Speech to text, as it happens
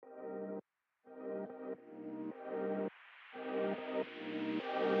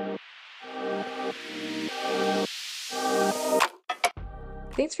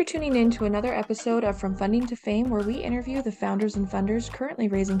Thanks for tuning in to another episode of From Funding to Fame, where we interview the founders and funders currently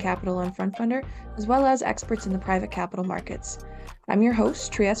raising capital on FrontFunder, as well as experts in the private capital markets. I'm your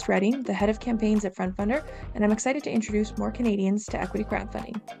host, Trieste Redding, the head of campaigns at FrontFunder, and I'm excited to introduce more Canadians to equity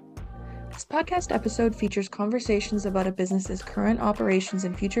crowdfunding. This podcast episode features conversations about a business's current operations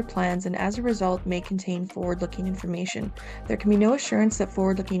and future plans, and as a result may contain forward-looking information. There can be no assurance that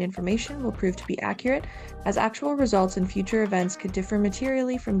forward-looking information will prove to be accurate, as actual results and future events could differ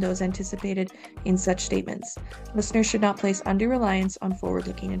materially from those anticipated in such statements. Listeners should not place undue reliance on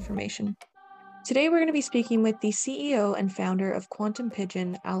forward-looking information. Today we're going to be speaking with the CEO and founder of Quantum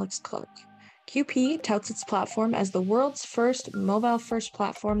Pigeon, Alex Clark. QP touts its platform as the world's first mobile-first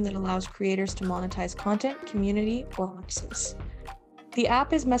platform that allows creators to monetize content, community, or access. The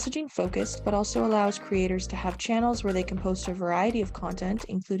app is messaging-focused, but also allows creators to have channels where they can post a variety of content,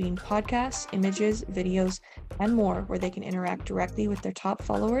 including podcasts, images, videos, and more, where they can interact directly with their top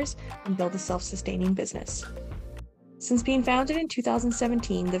followers and build a self-sustaining business. Since being founded in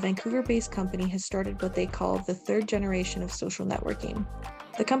 2017, the Vancouver-based company has started what they call the third generation of social networking.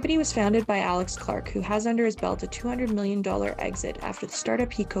 The company was founded by Alex Clark, who has under his belt a $200 million exit after the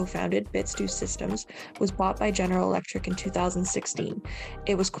startup he co-founded, Bits2 Systems, was bought by General Electric in 2016.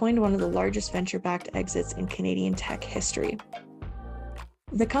 It was coined one of the largest venture-backed exits in Canadian tech history.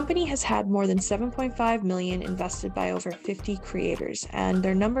 The company has had more than $7.5 million invested by over 50 creators, and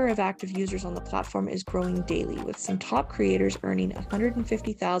their number of active users on the platform is growing daily, with some top creators earning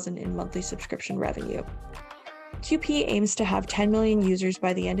 $150,000 in monthly subscription revenue. QP aims to have 10 million users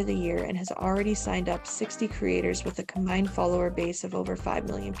by the end of the year and has already signed up 60 creators with a combined follower base of over 5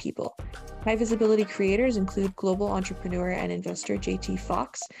 million people. High visibility creators include global entrepreneur and investor JT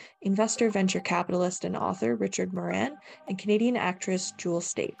Fox, investor, venture capitalist, and author Richard Moran, and Canadian actress Jewel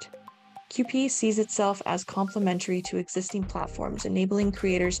State. QP sees itself as complementary to existing platforms, enabling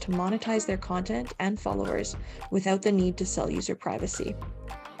creators to monetize their content and followers without the need to sell user privacy.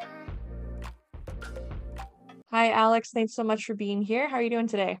 Hi, Alex. Thanks so much for being here. How are you doing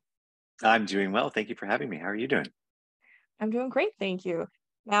today? I'm doing well. Thank you for having me. How are you doing? I'm doing great, thank you.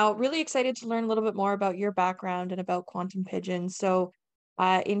 Now, really excited to learn a little bit more about your background and about Quantum Pigeon.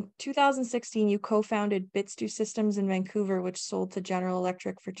 In 2016, you co-founded Bits2 Systems in Vancouver, which sold to General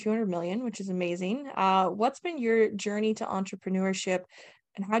Electric for $200 million, which is amazing. What's been your journey to entrepreneurship,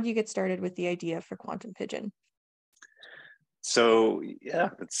 and how did you get started with the idea for Quantum Pigeon?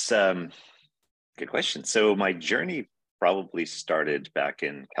 It's good question. So my journey probably started back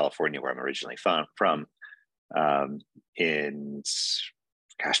in California, where I'm originally from.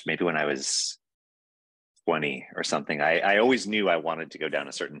 Maybe when I was 20 or something. I always knew I wanted to go down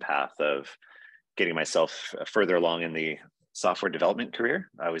a certain path of getting myself further along in the software development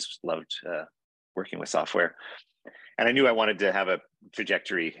career. I always loved working with software, and I knew I wanted to have a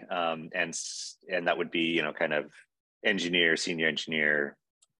trajectory, and that would be, kind of engineer, senior engineer,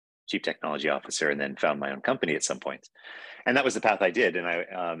 chief technology officer, and then found my own company at some point. And that was the path I did.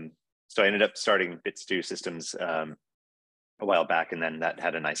 And so I ended up starting Bits2 Systems a while back, and then that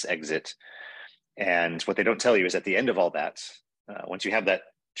had a nice exit. And what they don't tell you is at the end of all that, once you have that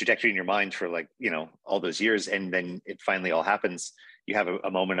trajectory in your mind for all those years, and then it finally all happens, you have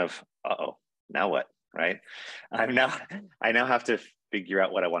a moment of, uh-oh, now what, right? I now have to figure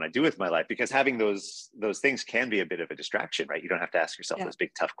out what I want to do with my life, because having those things can be a bit of a distraction, right? You don't have to ask yourself those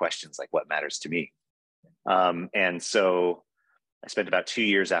big, tough questions like what matters to me. And so I spent about 2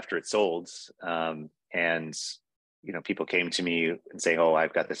 years after it sold, and people came to me and say, "Oh,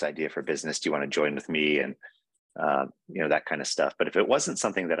 I've got this idea for business. Do you want to join with me?" And that kind of stuff. But if it wasn't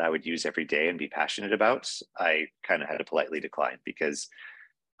something that I would use every day and be passionate about, I kind of had to politely decline, because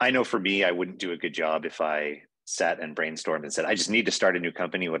I know for me, I wouldn't do a good job if I sat and brainstormed and said, I just need to start a new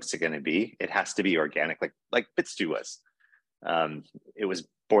company. What's it going to be? It has to be organic, like Bits2 was. It was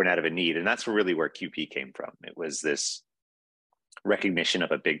born out of a need. And that's really where QP came from. It was this recognition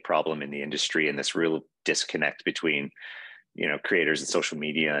of a big problem in the industry and this real disconnect between, creators and social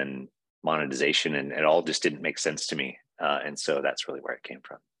media and monetization. And it all just didn't make sense to me. And so that's really where it came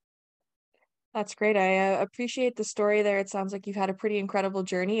from. That's great. I appreciate the story there. It sounds like you've had a pretty incredible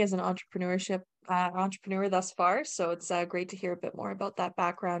journey as an entrepreneur thus far. So it's great to hear a bit more about that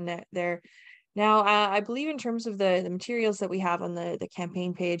background there. Now, I believe in terms of the materials that we have on the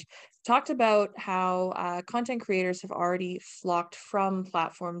campaign page, talked about how content creators have already flocked from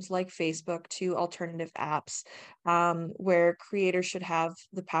platforms like Facebook to alternative apps, where creators should have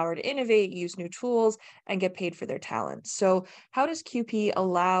the power to innovate, use new tools, and get paid for their talent. So how does QP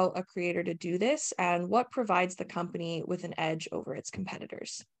allow a creator to do this, and what provides the company with an edge over its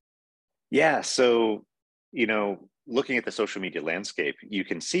competitors? Yeah. So, looking at the social media landscape, you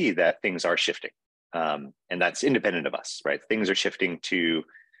can see that things are shifting. And that's independent of us, right? Things are shifting to,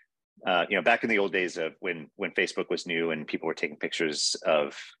 back in the old days of when Facebook was new and people were taking pictures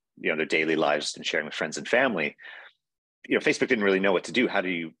of, their daily lives and sharing with friends and family, Facebook didn't really know what to do. How do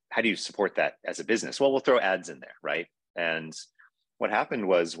you support that as a business? Well, we'll throw ads in there, right? And what happened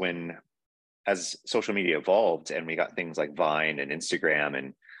was as social media evolved and we got things like Vine and Instagram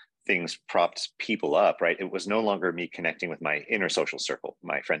and things propped people up, right? It was no longer me connecting with my inner social circle,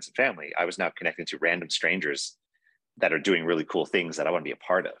 my friends and family. I was now connecting to random strangers that are doing really cool things that I want to be a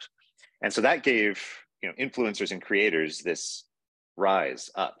part of. And so that gave, influencers and creators this rise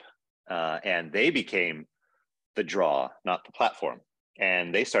up, and they became the draw, not the platform.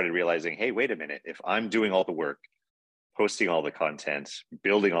 And they started realizing, hey, wait a minute, if I'm doing all the work, posting all the content,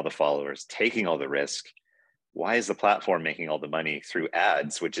 building all the followers, taking all the risk, why is the platform making all the money through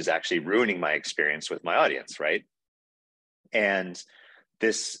ads, which is actually ruining my experience with my audience, right? And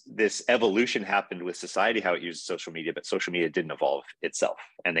this evolution happened with society, how it uses social media, but social media didn't evolve itself.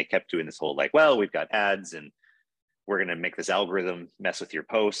 And they kept doing this whole we've got ads and we're going to make this algorithm mess with your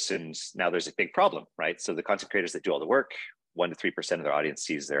posts. And now there's a big problem, right? So the content creators that do all the work, 1 to 3% of their audience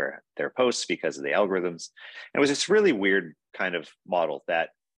sees their posts because of the algorithms. And it was this really weird kind of model that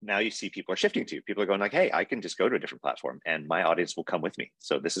now you see people are shifting to. People are going hey, I can just go to a different platform and my audience will come with me.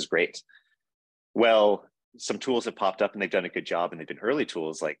 So this is great. Well, some tools have popped up and they've done a good job, and they've been early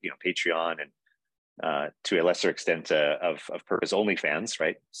tools like Patreon and to a lesser extent of purpose OnlyFans,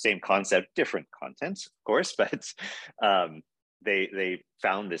 right? Same concept, different content, of course, but they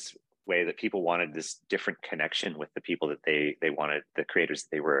found this way that people wanted this different connection with the people that they wanted, the creators that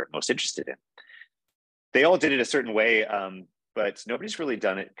they were most interested in. They all did it a certain way, but nobody's really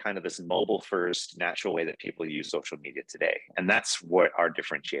done it kind of this mobile first, natural way that people use social media today. And that's what our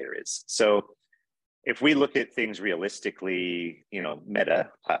differentiator is. So if we look at things realistically,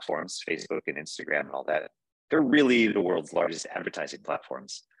 meta platforms, Facebook and Instagram and all that, they're really the world's largest advertising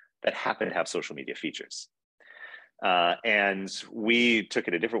platforms that happen to have social media features. And we took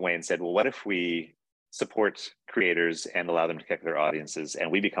it a different way and said, well, what if we support creators and allow them to connect with their audiences,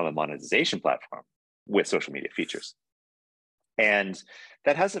 and we become a monetization platform with social media features? And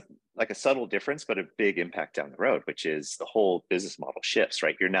that has a subtle difference, but a big impact down the road, which is the whole business model shifts,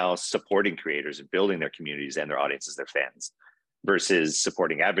 right? You're now supporting creators and building their communities and their audiences, their fans, versus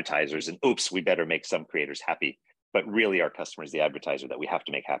supporting advertisers. And oops, we better make some creators happy. But really our customer is the advertiser that we have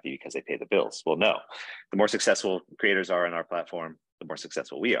to make happy because they pay the bills. Well, no, the more successful creators are on our platform, the more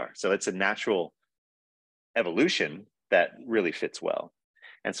successful we are. So it's a natural evolution that really fits well.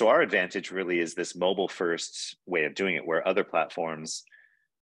 And so our advantage really is this mobile first way of doing it, where other platforms,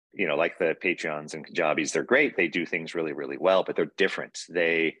 like the Patreons and Kajabis, they're great. They do things really, really well, but they're different.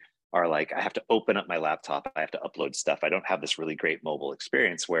 They are I have to open up my laptop. I have to upload stuff. I don't have this really great mobile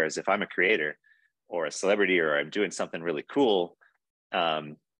experience. Whereas if I'm a creator or a celebrity, or I'm doing something really cool,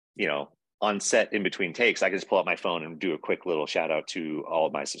 on set in between takes, I can just pull out my phone and do a quick little shout out to all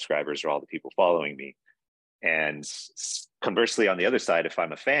of my subscribers or all the people following me. And conversely, on the other side, if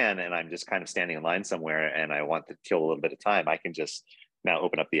I'm a fan and I'm just kind of standing in line somewhere and I want to kill a little bit of time, I can just now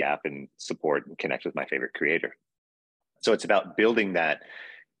open up the app and support and connect with my favorite creator. So it's about building that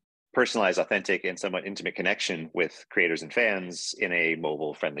personalized, authentic, and somewhat intimate connection with creators and fans in a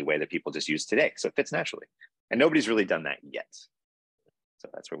mobile friendly way that people just use today. So it fits naturally. And nobody's really done that yet. So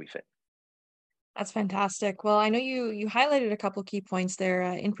that's where we fit. That's fantastic. Well, I know you highlighted a couple key points there,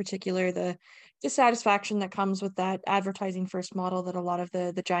 in particular the dissatisfaction that comes with that advertising first model that a lot of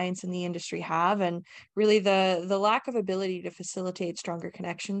the giants in the industry have, and really the lack of ability to facilitate stronger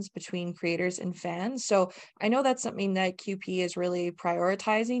connections between creators and fans. So I know that's something that QP is really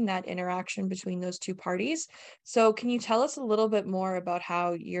prioritizing, that interaction between those two parties. So can you tell us a little bit more about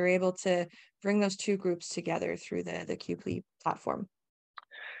how you're able to bring those two groups together through the QP platform?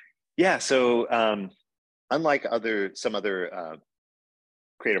 Yeah, so unlike some other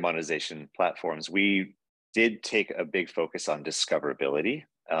creator monetization platforms, we did take a big focus on discoverability,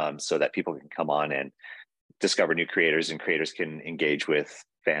 so that people can come on and discover new creators and creators can engage with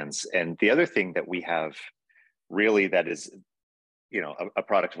fans. And the other thing that we have really that is, a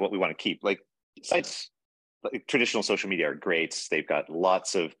product of what we want to keep, sites like traditional social media are great. They've got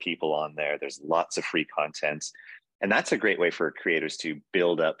lots of people on there. There's lots of free content. And that's a great way for creators to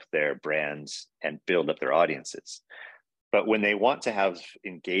build up their brands and build up their audiences. But when they want to have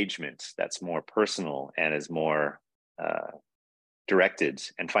engagement that's more personal and is more directed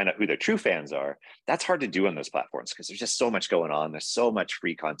and find out who their true fans are, that's hard to do on those platforms because there's just so much going on. There's so much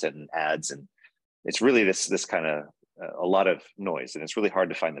free content and ads. And it's really this kind of a lot of noise, and it's really hard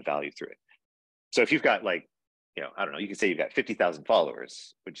to find the value through it. So if you've got I don't know, you can say you've got 50,000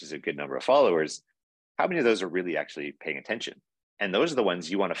 followers, which is a good number of followers. How many of those are really actually paying attention? And those are the ones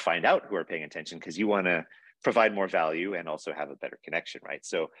you want to find out who are paying attention, because you want to provide more value and also have a better connection, right?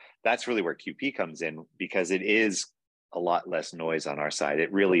 So that's really where QP comes in, because it is a lot less noise on our side.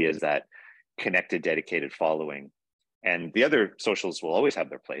 It really is that connected, dedicated following. And the other socials will always have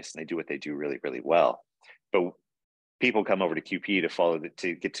their place, and they do what they do really, really well. But people come over to QP to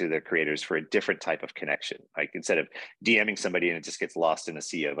to get to their creators for a different type of connection. Like, instead of DMing somebody and it just gets lost in a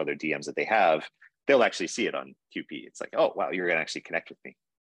sea of other DMs that they have, they'll actually see it on QP. It's like, oh, wow, you're going to actually connect with me.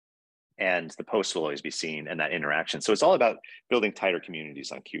 And the posts will always be seen, and that interaction. So it's all about building tighter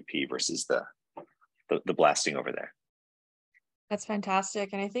communities on QP versus the blasting over there. That's fantastic.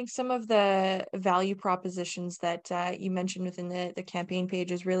 And I think some of the value propositions that you mentioned within the campaign page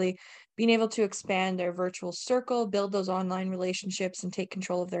is really being able to expand their virtual circle, build those online relationships, and take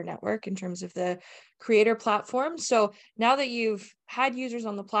control of their network in terms of the creator platform. So now that you've had users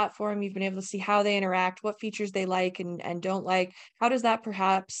on the platform, you've been able to see how they interact, what features they like and don't like. How does that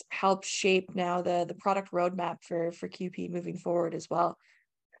perhaps help shape now the product roadmap for QP moving forward as well?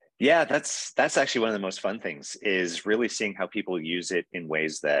 Yeah, that's actually one of the most fun things, is really seeing how people use it in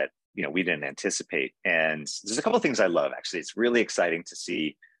ways that we didn't anticipate. And there's a couple of things I love, actually. It's really exciting to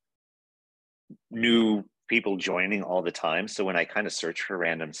see new people joining all the time. So when I kind of search for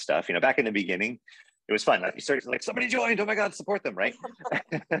random stuff, back in the beginning, it was fun. Like, you search, like, somebody joined, oh my God, support them, right?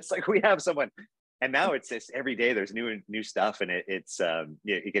 It's like, we have someone. And now it's just every day there's new stuff, and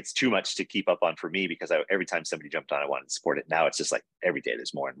it gets too much to keep up on for me, because every time somebody jumped on, I wanted to support it. Now it's just like every day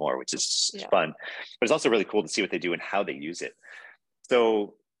there's more and more, which is fun. But it's also really cool to see what they do and how they use it.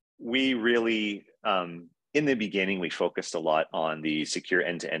 So we really, in the beginning, we focused a lot on the secure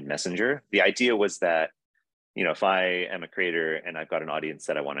end-to-end messenger. The idea was that, if I am a creator and I've got an audience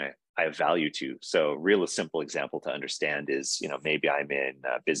that I have value to. So real simple example to understand is, maybe I'm in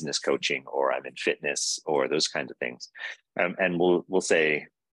business coaching, or I'm in fitness, or those kinds of things. And we'll say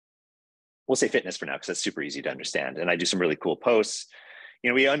fitness for now, because that's super easy to understand. And I do some really cool posts.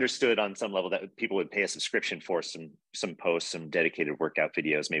 We understood on some level that people would pay a subscription for some posts, some dedicated workout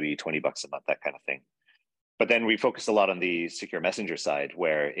videos, maybe $20 a month, that kind of thing. But then we focused a lot on the secure messenger side,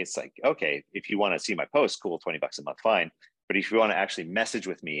 where it's like, okay, if you want to see my post, cool, $20 a month, fine. But if you want to actually message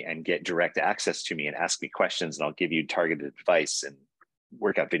with me and get direct access to me and ask me questions, and I'll give you targeted advice and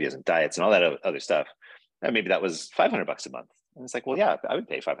workout videos and diets and all that other stuff, maybe that was $500 a month. And it's like, well, yeah, I would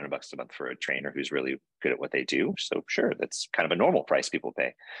pay $500 a month for a trainer who's really good at what they do. So sure, that's kind of a normal price people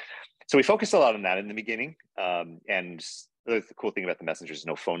pay. So we focused a lot on that in the beginning. And the cool thing about the messenger is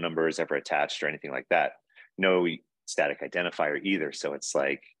no phone number is ever attached or anything like that. No static identifier either. So it's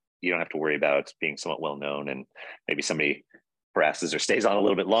like, you don't have to worry about being somewhat well known, and maybe somebody harasses or stays on a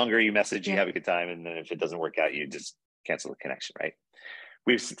little bit longer. You message, you have a good time, and then if it doesn't work out, you just cancel the connection, right?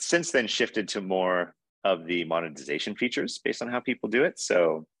 We've since then shifted to more of the monetization features based on how people do it.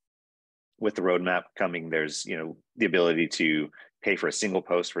 So with the roadmap coming, there's the ability to pay for a single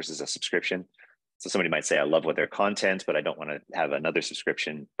post versus a subscription. So somebody might say, I love what their content, but I don't want to have another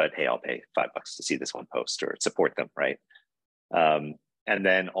subscription, but hey, I'll pay $5 to see this one post or support them, right? And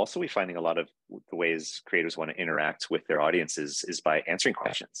then also we're finding a lot of the ways creators want to interact with their audiences is by answering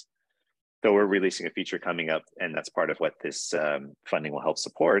questions. So we're releasing a feature coming up, and that's part of what this funding will help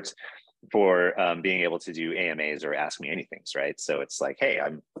support, for being able to do AMAs or ask me anythings, right? So it's like, hey,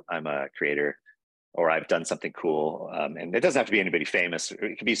 I'm a creator, or I've done something cool. And it doesn't have to be anybody famous.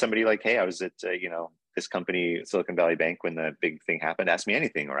 It could be somebody like, hey, I was at, this company, Silicon Valley Bank, when the big thing happened, ask me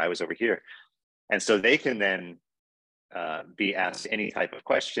anything, or I was over here. And so they can then be asked any type of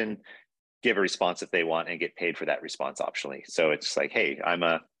question, give a response if they want, and get paid for that response optionally. So it's like, hey, I'm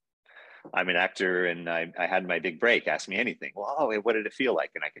an actor and I had my big break, ask me anything. Well, what did it feel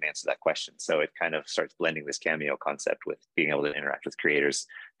like? And I can answer that question. So it kind of starts blending this Cameo concept with being able to interact with creators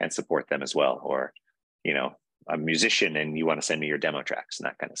and support them as well. Or, a musician and you want to send me your demo tracks and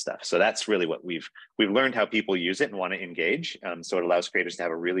that kind of stuff. So that's really what we've learned how people use it and want to engage. So it allows creators to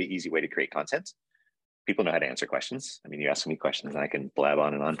have a really easy way to create content. People know how to answer questions. I mean, you ask me questions and I can blab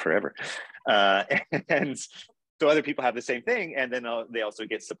on and on forever. And so other people have the same thing, and then they also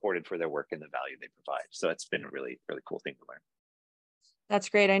get supported for their work and the value they provide. So it's been a really, really cool thing to learn. That's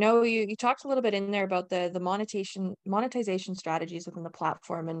great. I know you talked a little bit in there about the monetization strategies within the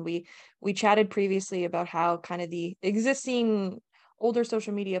platform, and we chatted previously about how kind of the existing older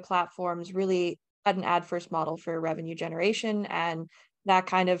social media platforms really had an ad first model for revenue generation, and that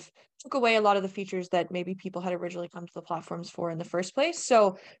kind of took away a lot of the features that maybe people had originally come to the platforms for in the first place.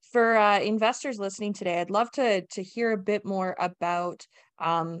 So for investors listening today, I'd love to hear a bit more about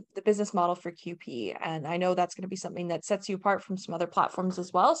the business model for QP. And I know that's going to be something that sets you apart from some other platforms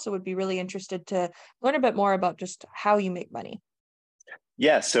as well. So would be really interested to learn a bit more about just how you make money.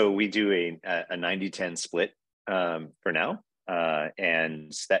 Yeah, so we do a 90-10 split for now.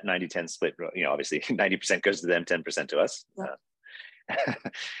 And that 90-10 split, obviously 90% goes to them, 10% to us. Yeah.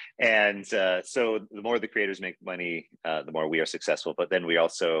 And so the more the creators make money, the more we are successful. But then we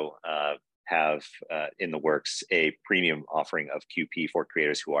also have in the works a premium offering of QP for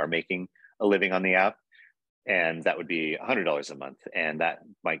creators who are making a living on the app. And that would be $100 a month. And that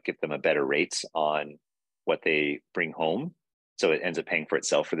might give them a better rate on what they bring home. So it ends up paying for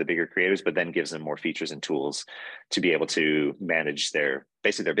itself for the bigger creators, but then gives them more features and tools to be able to manage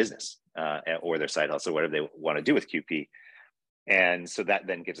basically their business or their side hustle, whatever they want to do with QP. And so that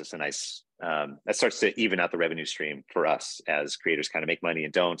then gives us a nice, that starts to even out the revenue stream for us as creators kind of make money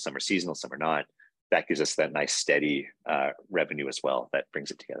and don't. Some are seasonal, some are not. That gives us that nice steady revenue as well that brings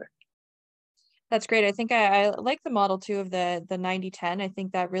it together. That's great. I think I like the model too of the 90-10. I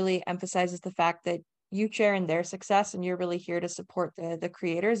think that really emphasizes the fact that you share in their success and you're really here to support the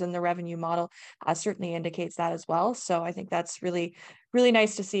creators, and the revenue model certainly indicates that as well. So I think that's really, really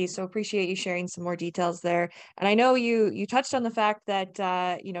nice to see. So appreciate you sharing some more details there. And I know you touched on the fact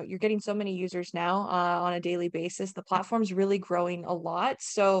that you're getting so many users now on a daily basis. The platform's really growing a lot.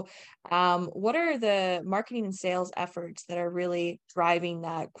 So what are the marketing and sales efforts that are really driving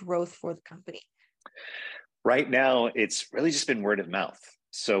that growth for the company? Right now, it's really just been word of mouth.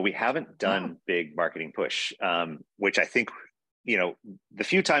 So we haven't done Oh, big marketing push, which I think, the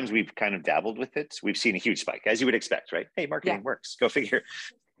few times we've kind of dabbled with it, we've seen a huge spike, as you would expect, right? Hey, yeah. marketing works. Go figure.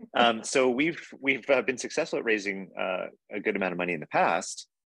 So we've been successful at raising a good amount of money in the past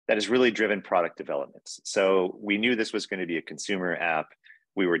that has really driven product development. So we knew this was going to be a consumer app.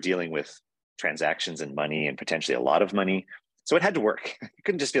 We were dealing with transactions and money and potentially a lot of money. So it had to work. You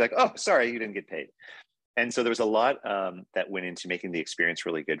couldn't just be like, oh, sorry, you didn't get paid. And so there was a lot that went into making the experience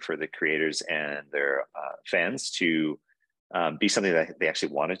really good for the creators and their fans to be something that they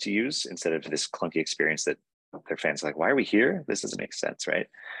actually wanted to use instead of this clunky experience that their fans are like, why are we here? This doesn't make sense, right?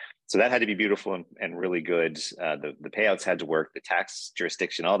 So that had to be beautiful and really good. The payouts had to work, the tax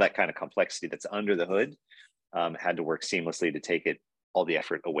jurisdiction, all that kind of complexity that's under the hood had to work seamlessly to take all the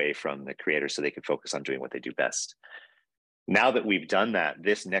effort away from the creators so they could focus on doing what they do best. Now that we've done that,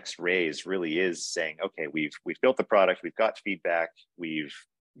 this next raise really is saying, okay, we've built the product, we've got feedback, we've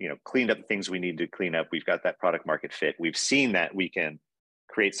cleaned up the things we need to clean up, we've got that product market fit, we've seen that we can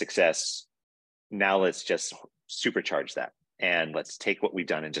create success. Now let's just supercharge that, and let's take what we've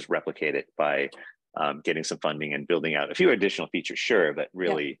done and just replicate it by getting some funding and building out a few additional features, sure, but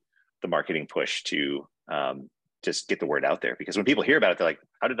really the marketing push to just get the word out there. Because when people hear about it, they're like,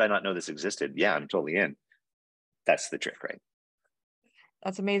 how did I not know this existed? Yeah, I'm totally in. That's the trick, right?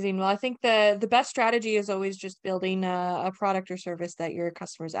 That's amazing. Well, I think the best strategy is always just building a product or service that your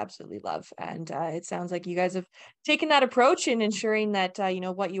customers absolutely love. And it sounds like you guys have taken that approach in ensuring that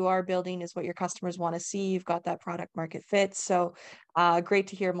what you are building is what your customers want to see. You've got that product market fit. So great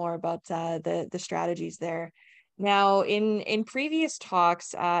to hear more about the strategies there. Now, in previous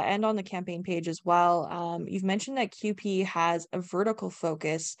talks and on the campaign page as well, you've mentioned that QP has a vertical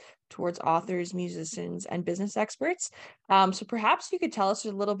focus towards authors, musicians, and business experts. So perhaps you could tell us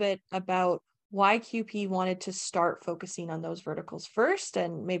a little bit about why QP wanted to start focusing on those verticals first,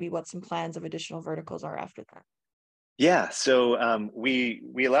 and maybe what some plans of additional verticals are after that. Yeah, so we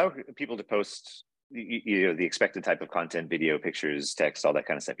allow people to post the expected type of content: video, pictures, text, all that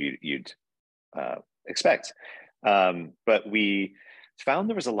kind of stuff you'd expect. But we found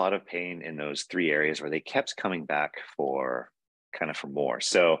there was a lot of pain in those three areas where they kept coming back for more.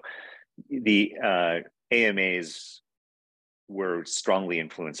 So the AMAs were strongly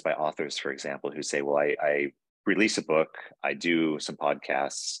influenced by authors, for example, who say, well, I release a book, I do some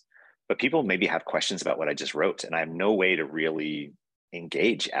podcasts, but people maybe have questions about what I just wrote, and I have no way to really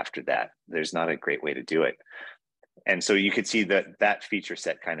engage after that. There's not a great way to do it. And so you could see that feature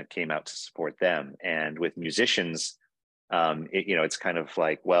set kind of came out to support them. And with musicians, it's kind of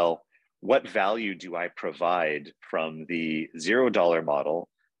like, well, what value do I provide from the $0 model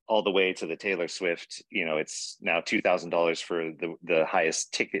all the way to the Taylor Swift? It's now $2,000 for the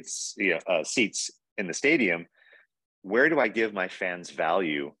highest tickets, seats in the stadium. Where do I give my fans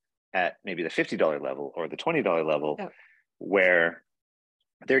value at maybe the $50 level or the $20 level, where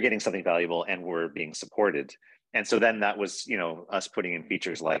they're getting something valuable and we're being supported? And so then that was, us putting in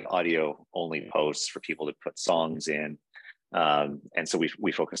features like audio only posts for people to put songs in. And so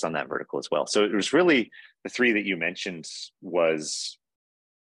we focused on that vertical as well. So it was really the three that you mentioned was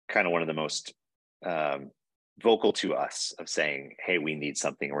kind of one of the most vocal to us of saying, hey, we need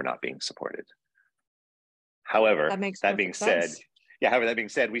something, we're not being supported. However, That makes that being perfect said, sense. however, that being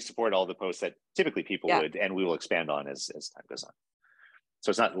said, we support all the posts that typically people Yeah, would, and we will expand on as time goes on. So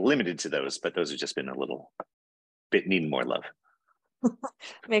it's not limited to those, but those have just been a little bit needing more love.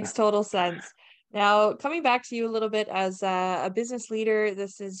 makes total sense. Now, coming back to you a little bit as a business leader,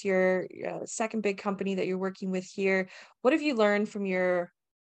 this is your second big company that you're working with here. What have you learned from your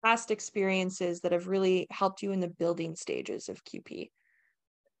past experiences that have really helped you in the building stages of QP?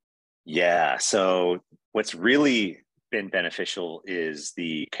 Yeah. So what's really been beneficial is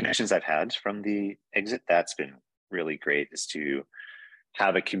the connections I've had from the exit. That's been really great, is to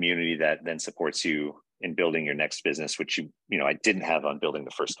have a community that then supports you in building your next business, which I didn't have on building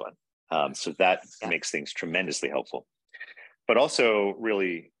the first one. So that Yeah, makes things tremendously helpful. But also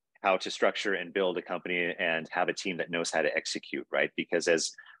really how to structure and build a company and have a team that knows how to execute, right? Because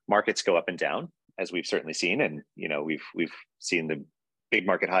as markets go up and down, as we've certainly seen, and we've seen the big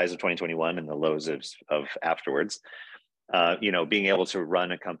market highs of 2021 and the lows of afterwards. Being able to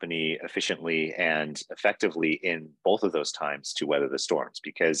run a company efficiently and effectively in both of those times to weather the storms,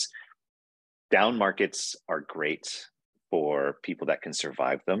 because down markets are great for people that can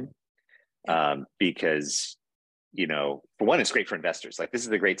survive them. yeah, Because for one, it's great for investors. Like, this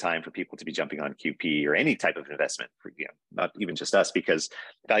is a great time for people to be jumping on QP or any type of investment for, not even just us, because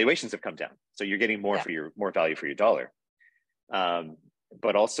valuations have come down. So you're getting more yeah, more value for your dollar.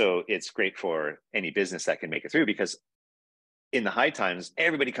 But also it's great for any business that can make it through, because in the high times,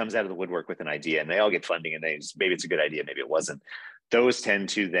 everybody comes out of the woodwork with an idea and they all get funding, and maybe it's a good idea, maybe it wasn't. Those tend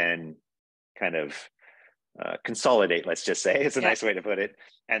to then kind of consolidate, let's just say. It's a yeah. nice way to put it.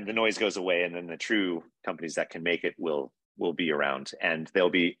 And the noise goes away, and then the true companies that can make it will be around, and they'll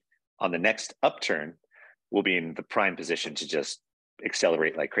be on the next upturn, will be in the prime position to just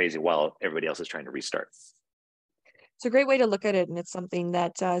accelerate like crazy while everybody else is trying to restart. It's a great way to look at it, and it's something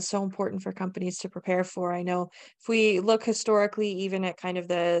that is so important for companies to prepare for. I know if we look historically, even at kind of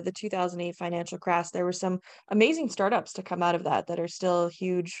the 2008 financial crash, there were some amazing startups to come out of that are still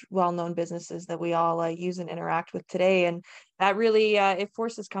huge, well-known businesses that we all use and interact with today. And that really it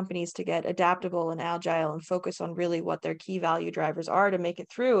forces companies to get adaptable and agile and focus on really what their key value drivers are to make it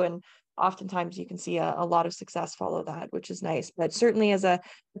through. And oftentimes you can see a lot of success follow that, which is nice. But certainly as a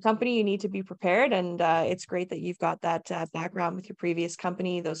company, you need to be prepared. And it's great that you've got that background with your previous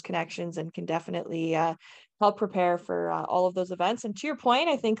company, those connections, and can definitely help prepare for all of those events. And to your point,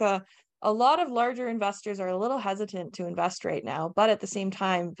 I think a lot of larger investors are a little hesitant to invest right now, but at the same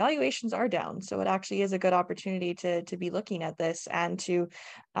time, valuations are down. So it actually is a good opportunity to be looking at this and to,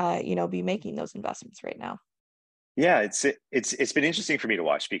 be making those investments right now. Yeah, it's been interesting for me to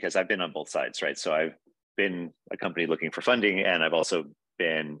watch, because I've been on both sides, right? So I've been a company looking for funding, and I've also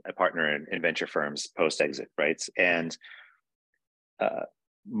been a partner in venture firms post exit, right? And uh,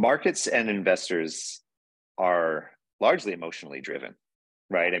 markets and investors are largely emotionally driven,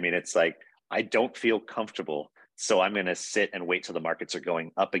 right? I mean, it's like, I don't feel comfortable, so I'm going to sit and wait till the markets are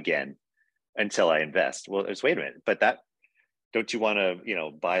going up again until I invest. Well, just wait a minute, but that, don't you want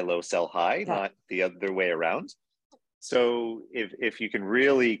to, buy low, sell high, Yeah, not the other way around? So if you can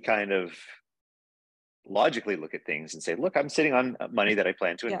really kind of logically look at things and say, look, I'm sitting on money that I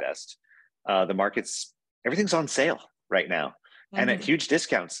plan to yeah. invest. The markets, everything's on sale right now and at Hmm. huge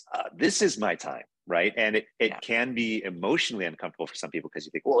discounts. This is my time, right? And it Yeah, can be emotionally uncomfortable for some people, because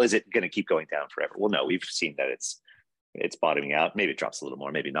you think, well, is it going to keep going down forever? Well, no, we've seen that it's bottoming out. Maybe it drops a little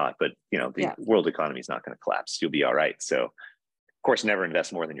more, maybe not. But the yeah, world economy is not going to collapse. You'll be all right. So, of course, never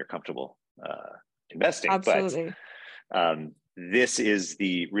invest more than you're comfortable investing. But absolutely. this is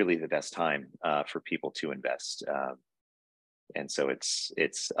really the best time for people to invest, and so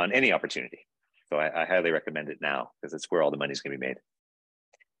it's on any opportunity. So I highly recommend it now, because it's where all the money's going to be made.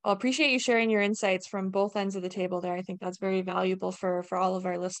 Well, appreciate you sharing your insights from both ends of the table there. I think that's very valuable for all of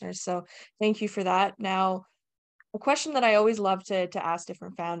our listeners. So thank you for that. Now, a question that I always love to ask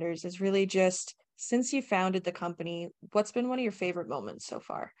different founders is really just, since you founded the company, what's been one of your favorite moments so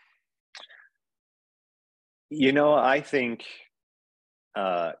far? I think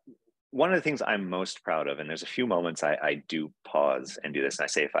uh, one of the things I'm most proud of, and there's a few moments I do pause and do this, and I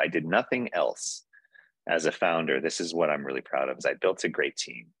say, if I did nothing else as a founder, this is what I'm really proud of: is I built a great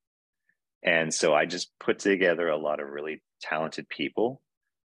team. And so I just put together a lot of really talented people.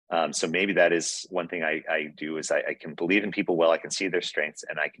 So maybe that is one thing I do, is I can believe in people well. I can see their strengths,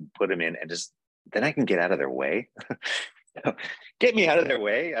 and I can put them in, and just then I can get out of their way. Get me out of their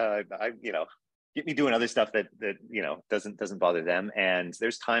way. Get me doing other stuff that doesn't bother them. And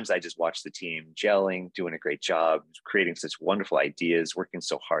there's times I just watch the team gelling, doing a great job, creating such wonderful ideas, working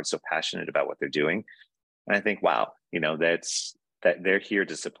so hard, so passionate about what they're doing. And I think, wow, that they're here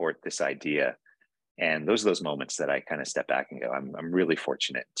to support this idea. And those are those moments that I kind of step back and go, I'm really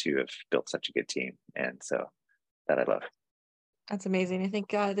fortunate to have built such a good team. And so that I love. That's amazing. I think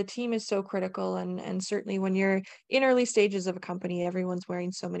the team is so critical, and certainly when you're in early stages of a company, everyone's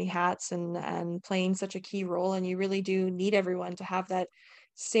wearing so many hats and playing such a key role, and you really do need everyone to have that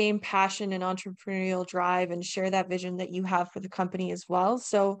same passion and entrepreneurial drive and share that vision that you have for the company as well.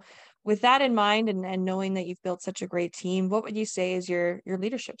 So, with that in mind, and knowing that you've built such a great team, what would you say is your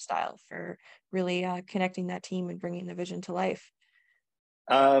leadership style for really connecting that team and bringing the vision to life?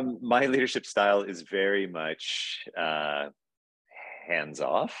 My leadership style is very much hands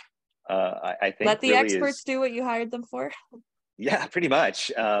off. I think Let the really experts is, do what you hired them for. yeah, pretty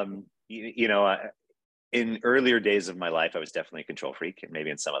much. In earlier days of my life, I was definitely a control freak, and maybe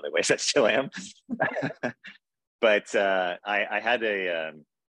in some other ways I still am. But I had a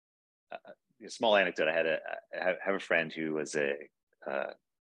small anecdote. I have a friend who was a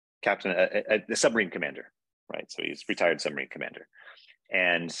captain, a submarine commander, right? So he's retired submarine commander,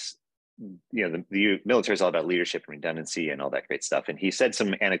 and the military is all about leadership and redundancy and all that great stuff. And he said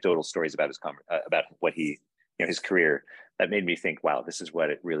some anecdotal stories about about what he, his career, that made me think, wow, this is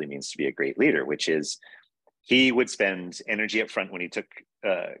what it really means to be a great leader, which is he would spend energy up front when he took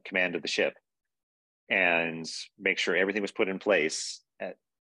command of the ship and make sure everything was put in place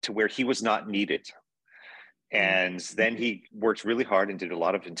to where he was not needed. And then he worked really hard and did a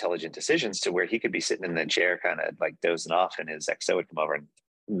lot of intelligent decisions to where he could be sitting in the chair, kind of like dozing off, and his XO would come over and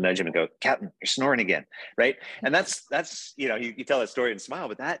nudge him and go, "Captain, you're snoring again," right? And that's you tell that story and smile,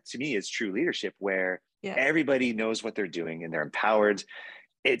 but that to me is true leadership, where Yeah. everybody knows what they're doing and they're empowered.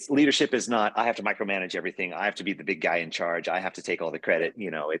 It's leadership is not, I have to micromanage everything, I have to be the big guy in charge, I have to take all the credit.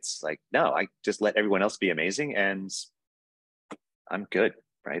 It's like, no, I just let everyone else be amazing and I'm good,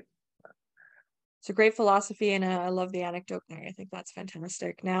 right? It's a great philosophy, and I love the anecdote there. I think that's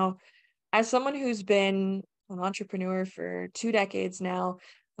fantastic. Now, as someone who's been an entrepreneur for 2 decades now,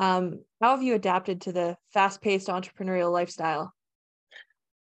 how have you adapted to the fast-paced entrepreneurial lifestyle?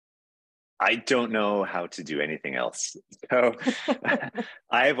 I don't know how to do anything else. So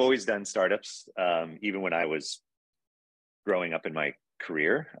I've always done startups. Even when I was growing up in my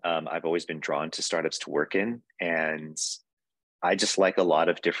career, I've always been drawn to startups to work in. And I just like a lot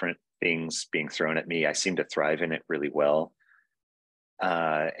of different things being thrown at me. I seem to thrive in it really well.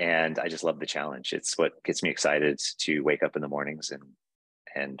 And I just love the challenge. It's what gets me excited to wake up in the mornings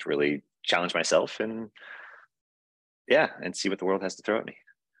and really challenge myself and yeah, and see what the world has to throw at me.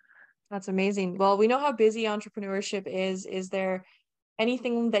 That's amazing. Well, we know how busy entrepreneurship is. Is there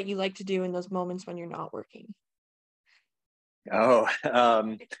anything that you like to do in those moments when you're not working? Oh,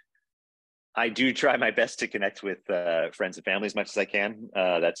 I do try my best to connect with friends and family as much as I can.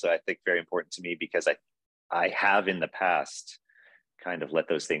 That's, I think, very important to me because I have in the past kind of let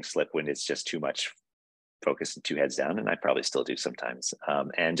those things slip when it's just too much focus and two heads down, and I probably still do sometimes.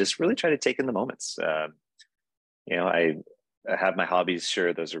 And just really try to take in the moments. I have my hobbies,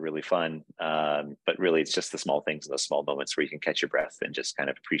 sure, those are really fun, but really it's just the small things, those small moments where you can catch your breath and just kind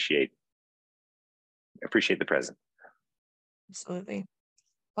of appreciate the present. Absolutely.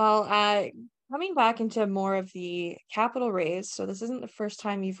 Well, coming back into more of the capital raise, so this isn't the first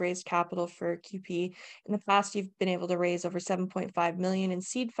time you've raised capital for QP. In the past, you've been able to raise over 7.5 million in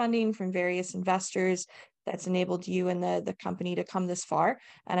seed funding from various investors. That's enabled you and the company to come this far.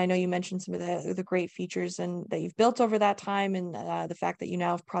 And I know you mentioned some of the great features and that you've built over that time, and the fact that you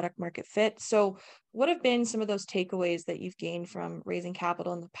now have product market fit. So, what have been some of those takeaways that you've gained from raising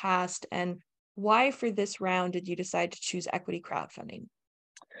capital in the past, and why for this round did you decide to choose equity crowdfunding?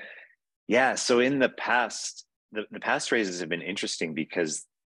 Yeah. So in the past, the past raises have been interesting because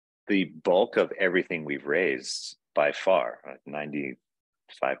the bulk of everything we've raised by far, 95%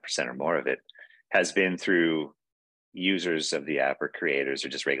 or more of it, has been through users of the app or creators or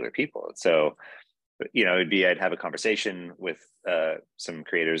just regular people. So, it'd be, I'd have a conversation with some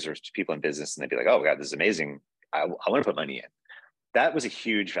creators or people in business and they'd be like, oh God, this is amazing. I want to put money in. That was a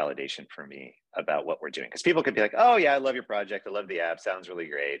huge validation for me about what we're doing. Because people could be like, oh yeah, I love your project. I love the app. Sounds really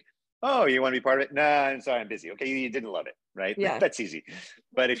great. Oh, you want to be part of it? Nah, I'm sorry, I'm busy. Okay, you didn't love it, right? Yeah. That's easy.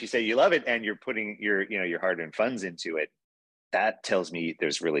 But if you say you love it and you're putting your hard-earned funds into it, that tells me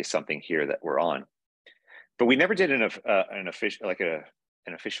there's really something here that we're on. But we never did an official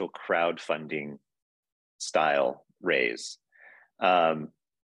an official crowdfunding style raise. I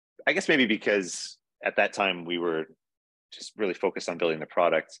guess maybe because at that time we were just really focused on building the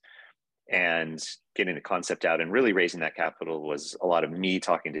product and getting the concept out, and really raising that capital was a lot of me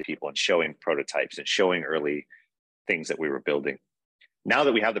talking to people and showing prototypes and showing early things that we were building. Now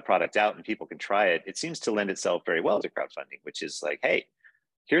that we have the product out and people can try it, it seems to lend itself very well to crowdfunding, which is like, hey,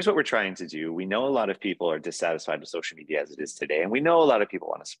 here's what we're trying to do. We know a lot of people are dissatisfied with social media as it is today, and we know a lot of people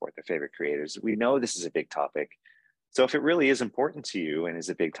want to support their favorite creators. We know this is a big topic. So if it really is important to you and is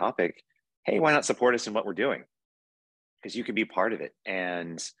a big topic, hey, why not support us in what we're doing? Because you can be part of it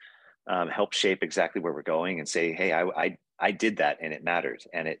and help shape exactly where we're going and say, hey, I did that and it mattered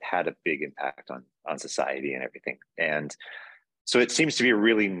and it had a big impact on society and everything. And so it seems to be a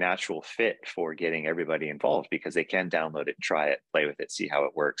really natural fit for getting everybody involved because they can download it, try it, play with it, see how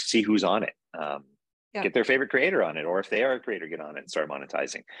it works, see who's on it, Yeah. get their favorite creator on it, or if they are a creator, get on it and start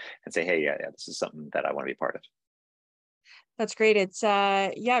monetizing and say, hey, yeah, this is something that I want to be part of. That's great. It's yeah,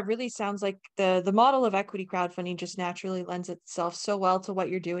 it really sounds like the model of equity crowdfunding just naturally lends itself so well to what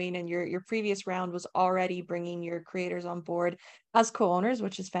you're doing, and your previous round was already bringing your creators on board as co-owners,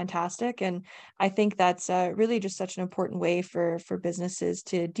 which is fantastic. And I think that's really just such an important way for businesses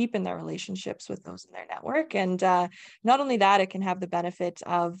to deepen their relationships with those in their network. And not only that, it can have the benefit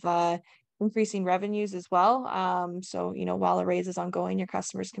of increasing revenues as well. So, while a raise is ongoing, your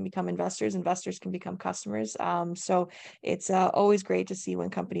customers can become investors, investors can become customers. So it's always great to see when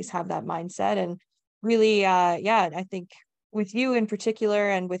companies have that mindset. And really, yeah, I think with you in particular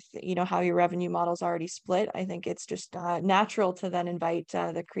and with, how your revenue model is already split, I think it's just natural to then invite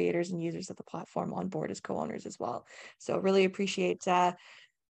the creators and users of the platform on board as co-owners as well. So really appreciate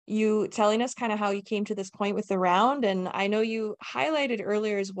you telling us kind of how you came to this point with the round. And I know you highlighted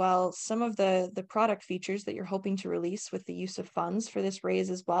earlier as well some of the product features that you're hoping to release with the use of funds for this raise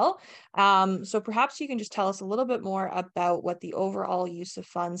as well. So perhaps you can just tell us a little bit more about what the overall use of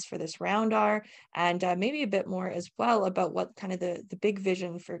funds for this round are, and maybe a bit more as well about what kind of the big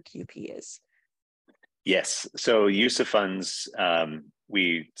vision for QP is. Yes. So use of funds,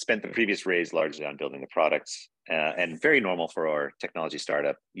 we spent the previous raise largely on building the products and very normal for our technology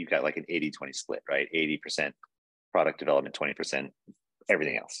startup. You've got like an 80-20 split, right? 80% product development, 20%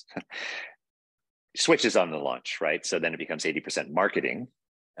 everything else. Switches on the launch, right? So then it becomes 80% marketing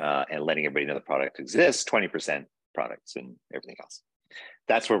and letting everybody know the product exists, 20% products and everything else.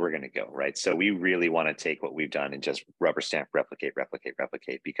 That's where we're going to go, right? So we really want to take what we've done and just rubber stamp,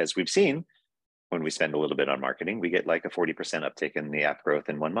 replicate, because we've seen when we spend a little bit on marketing, we get like a 40% uptick in the app growth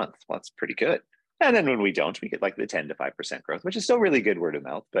in 1 month. Well, that's pretty good. And then when we don't, we get like the 10 to 5% growth, which is still really good word of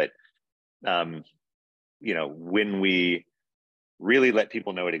mouth. But, when we really let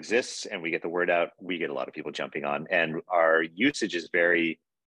people know it exists and we get the word out, we get a lot of people jumping on. And our usage is very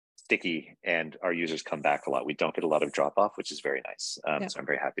sticky and our users come back a lot. We don't get a lot of drop off, which is very nice. So I'm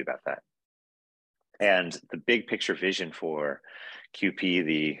very happy about that. And the big picture vision for QP,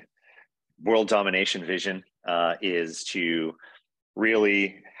 the world domination vision, is to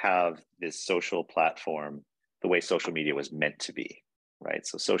really have this social platform the way social media was meant to be, right?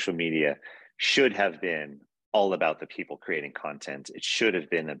 So social media should have been all about the people creating content. It should have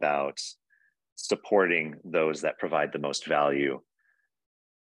been about supporting those that provide the most value.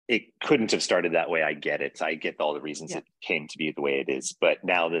 It couldn't have started that way. I get it. I get all the reasons it came to be the way it is. But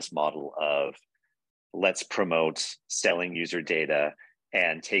now this model of let's promote selling user data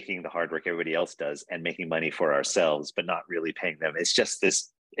and taking the hard work everybody else does and making money for ourselves, but not really paying them. It's just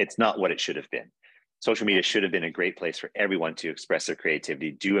this, it's not what it should have been. Social media should have been a great place for everyone to express their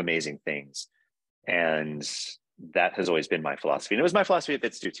creativity, do amazing things. And that has always been my philosophy. And it was my philosophy at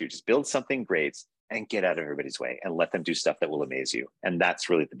Bits2 too. Just build something great and get out of everybody's way and let them do stuff that will amaze you. And that's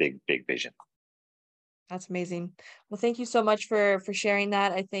really the big vision. That's amazing. Well, thank you so much for sharing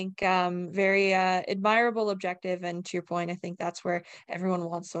that. I think very admirable objective. And to your point, I think that's where everyone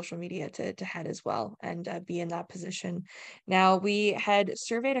wants social media to head as well and be in that position. Now, we had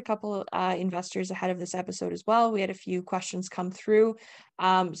surveyed a couple investors ahead of this episode as well. We had a few questions come through.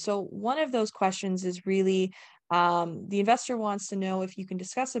 So one of those questions is really the investor wants to know if you can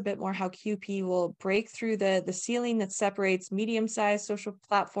discuss a bit more how QP will break through the ceiling that separates medium-sized social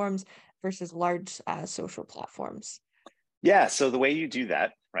platforms versus large social platforms. Yeah, so the way you do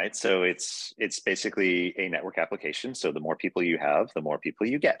that, right? So it's basically a network application. So the more people you have, the more people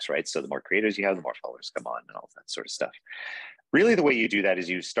you get, right? So the more creators you have, the more followers come on and all that sort of stuff. Really, the way you do that is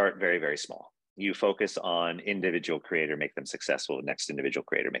you start very, very small. You focus on individual creator, make them successful. Next individual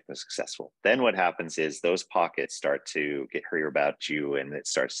creator, make them successful. Then what happens is those pockets start to get hear about you, and it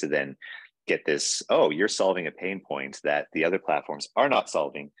starts to then get this, oh, you're solving a pain point that the other platforms are not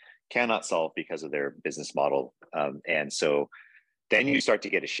solving, cannot solve because of their business model. And so then you start to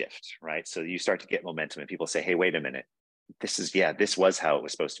get a shift, right? So you start to get momentum and people say, hey, wait a minute. This was how it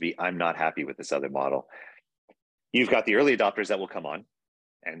was supposed to be. I'm not happy with this other model. You've got the early adopters that will come on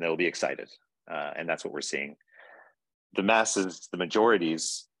and they'll be excited. And that's what we're seeing. the masses, the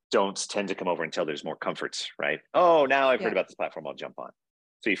majorities don't tend to come over until there's more comforts, right? Oh, now I've heard about this platform, I'll jump on.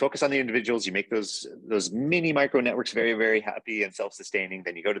 So you focus on the individuals, you make those mini micro networks very, very happy and self-sustaining.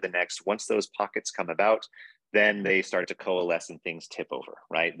 Then you go to the next. Once those pockets come about, then they start to coalesce and things tip over,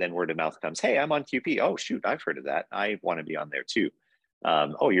 right? Then word of mouth comes, hey, I'm on QP. Oh, shoot, I've heard of that. I want to be on there too.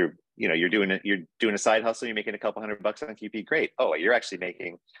 Oh, you're doing a side hustle. You're making a couple $100 on QP. Great. Oh, you're actually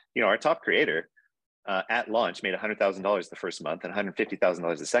making, our top creator at launch made $100,000 the first month and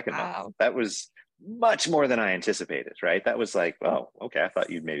 $150,000 the second month. That was much more than I anticipated, right? That was like, oh, okay, I thought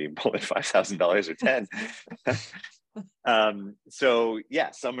you'd maybe pull in $5,000 or 10. So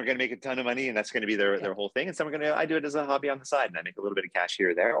yeah, some are going to make a ton of money and that's going to be their whole thing. And some are going to, I do it as a hobby on the side and I make a little bit of cash here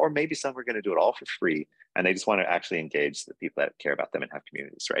or there, or maybe some are going to do it all for free and they just want to actually engage the people that care about them and have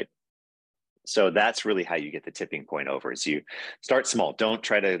communities, right? So that's really how you get the tipping point over is you start small. Don't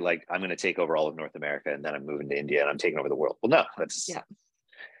try to like, I'm going to take over all of North America and then I'm moving to India and I'm taking over the world. Well, no,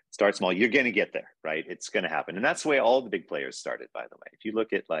 start small. You're going to get there, right? It's going to happen. And that's the way all the big players started, by the way. If you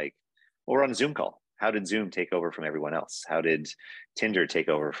look at like, well, we're on a Zoom call. How did Zoom take over from everyone else? How did Tinder take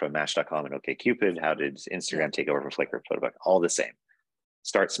over from Match.com and OkCupid? How did Instagram take over from Flickr, Photobug? All the same.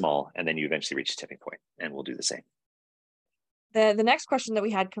 Start small and then you eventually reach a tipping point and we'll do the same. The next question that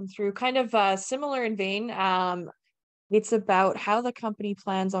we had come through, kind of similar in vein, it's about how the company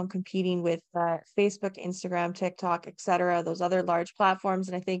plans on competing with Facebook, Instagram, TikTok, et cetera, those other large platforms.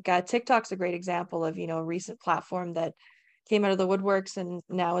 And I think TikTok's a great example of, a recent platform that came out of the woodworks and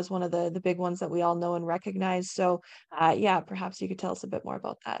now is one of the big ones that we all know and recognize. So perhaps you could tell us a bit more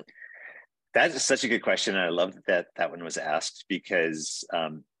about that. That is such a good question. And I love that one was asked because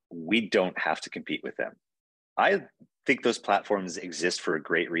we don't have to compete with them. I think those platforms exist for a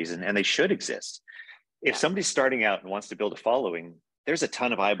great reason and they should exist. If somebody's starting out and wants to build a following, there's a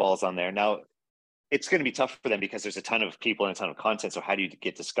ton of eyeballs on there. Now, it's going to be tough for them because there's a ton of people and a ton of content. So how do you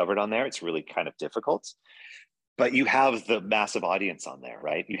get discovered on there? It's really kind of difficult. But you have the massive audience on there,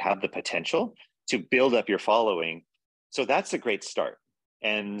 right? You have the potential to build up your following. So that's a great start.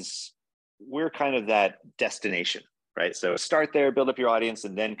 And we're kind of that destination, right? So start there, build up your audience,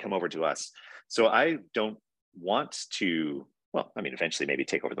 and then come over to us. So I don't want to, well, I mean, eventually maybe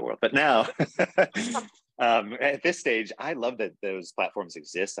take over the world, but now at this stage, I love that those platforms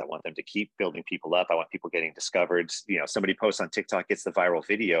exist. I want them to keep building people up. I want people getting discovered. Somebody posts on TikTok, gets the viral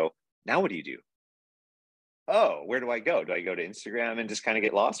video. Now what do? Oh, where do I go? Do I go to Instagram and just kind of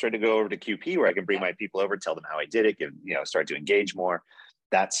get lost, or to go over to QP where I can bring my people over, tell them how I did it, start to engage more?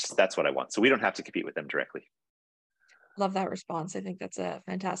 That's what I want. So we don't have to compete with them directly. Love that response. I think that's a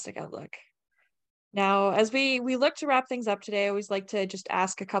fantastic outlook. Now, as we look to wrap things up today, I always like to just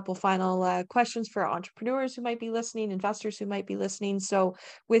ask a couple final questions for entrepreneurs who might be listening, investors who might be listening. So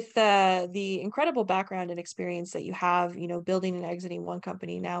with the incredible background and experience that you have, building and exiting one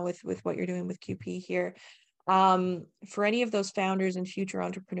company now with what you're doing with QP here, for any of those founders and future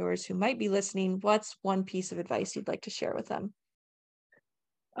entrepreneurs who might be listening, what's one piece of advice you'd like to share with them?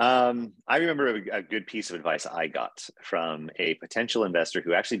 I remember a good piece of advice I got from a potential investor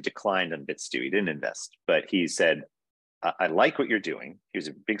who actually declined on BitStew. He didn't invest, but he said, I like what you're doing. He was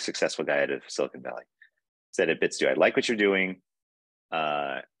a big, successful guy out of Silicon Valley. Said at BitStew, I like what you're doing.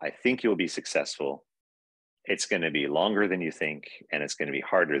 I think you'll be successful. It's going to be longer than you think, and it's going to be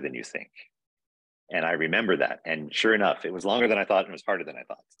harder than you think. And I remember that. And sure enough, it was longer than I thought and it was harder than I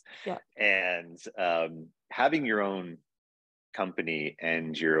thought. Yeah. And having your own company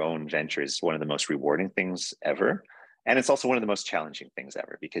and your own venture is one of the most rewarding things ever. And it's also one of the most challenging things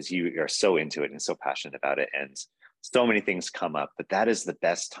ever because you are so into it and so passionate about it. And so many things come up, but that is the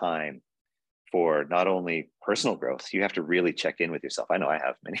best time for not only personal growth, you have to really check in with yourself. I know I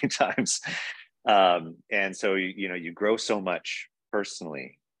have many times. And so, you grow so much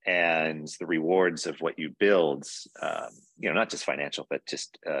personally, and the rewards of what you build, not just financial, but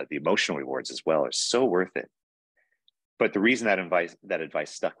just the emotional rewards as well are so worth it. But the reason that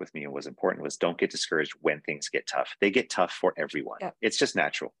advice stuck with me and was important was don't get discouraged when things get tough. They get tough for everyone. Yeah. It's just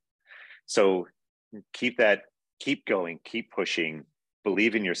natural. So keep going, keep pushing,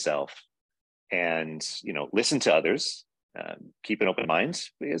 believe in yourself, and listen to others. Keep an open mind,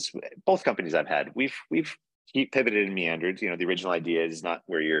 because both companies I've had, we've pivoted and meandered. The original idea is not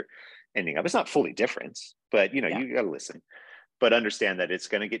where you're ending up. It's not fully different, but you got to listen, but understand that it's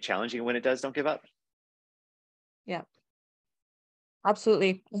going to get challenging. When it does, don't give up. Yeah,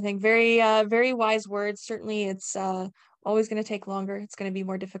 absolutely. I think very, very wise words. Certainly it's always going to take longer. It's going to be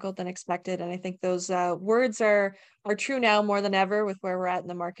more difficult than expected. And I think those words are true now more than ever with where we're at in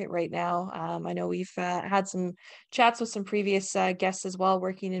the market right now. I know we've had some chats with some previous guests as well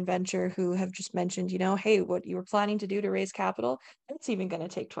working in venture who have just mentioned, hey, what you were planning to do to raise capital, it's even going to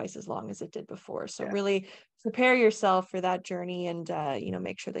take twice as long as it did before. So really prepare yourself for that journey and,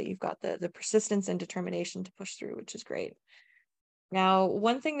 make sure that you've got the persistence and determination to push through, which is great. Now,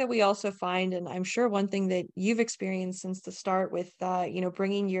 one thing that we also find, and I'm sure one thing that you've experienced since the start with,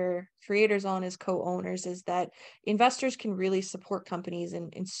 bringing your creators on as co-owners is that investors can really support companies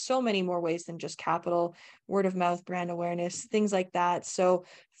in so many more ways than just capital, word of mouth, brand awareness, things like that. So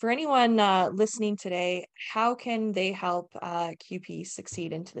for anyone listening today, how can they help QP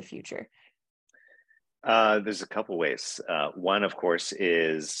succeed into the future? There's a couple ways. One, of course,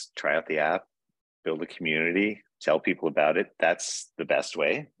 is try out the app, build a community, tell people about it. That's the best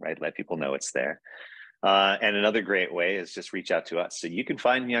way, right? Let people know it's there. And another great way is just reach out to us. So you can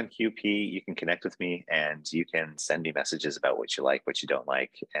find me on QP, you can connect with me, and you can send me messages about what you like, what you don't like,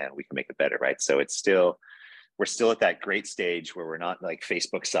 and we can make it better, right? So we're still at that great stage where we're not like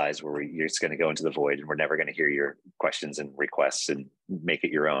Facebook size, where you're just going to go into the void and we're never going to hear your questions and requests and make it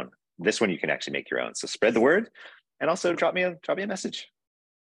your own. This one you can actually make your own. So spread the word, and also drop me a message.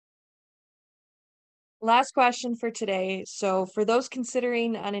 Last question for today. So for those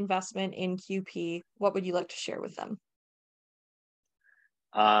considering an investment in QP, what would you like to share with them?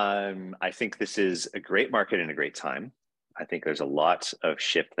 I think this is a great market and a great time. I think there's a lot of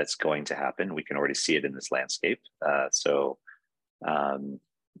shift that's going to happen. We can already see it in this landscape. So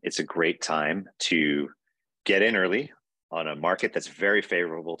it's a great time to get in early on a market that's very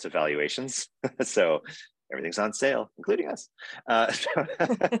favorable to valuations. So everything's on sale, including us. That's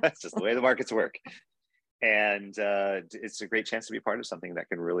just the way the markets work. And it's a great chance to be part of something that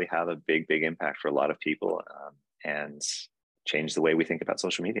can really have a big, big impact for a lot of people and change the way we think about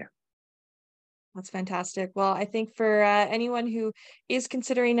social media. That's fantastic. Well, I think for anyone who is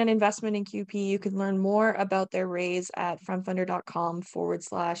considering an investment in QP, you can learn more about their raise at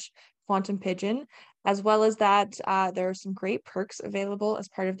frontfunder.com/quantum pigeon. As well as that, there are some great perks available as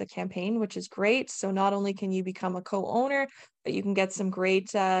part of the campaign, which is great. So not only can you become a co-owner, but you can get some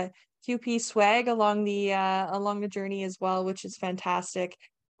great QP swag along the journey as well, which is fantastic.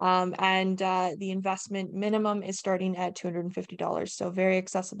 And the investment minimum is starting at $250, so very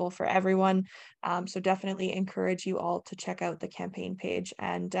accessible for everyone. So definitely encourage you all to check out the campaign page.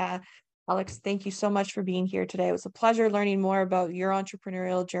 And Alex, thank you so much for being here today. It was a pleasure learning more about your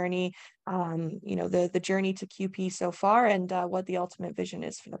entrepreneurial journey, the journey to QP so far, and what the ultimate vision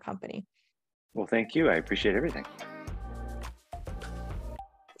is for the company. Well, thank you. I appreciate everything.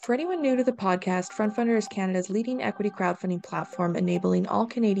 For anyone new to the podcast, FrontFunder is Canada's leading equity crowdfunding platform, enabling all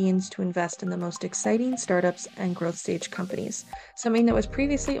Canadians to invest in the most exciting startups and growth stage companies, something that was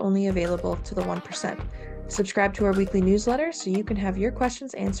previously only available to the 1%. Subscribe to our weekly newsletter so you can have your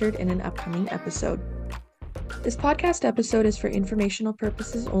questions answered in an upcoming episode. This podcast episode is for informational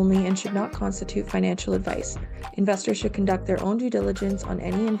purposes only and should not constitute financial advice. Investors should conduct their own due diligence on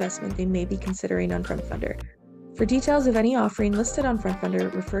any investment they may be considering on FrontFunder. For details of any offering listed on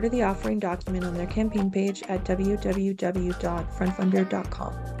FrontFunder, refer to the offering document on their campaign page at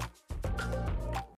www.frontfunder.com.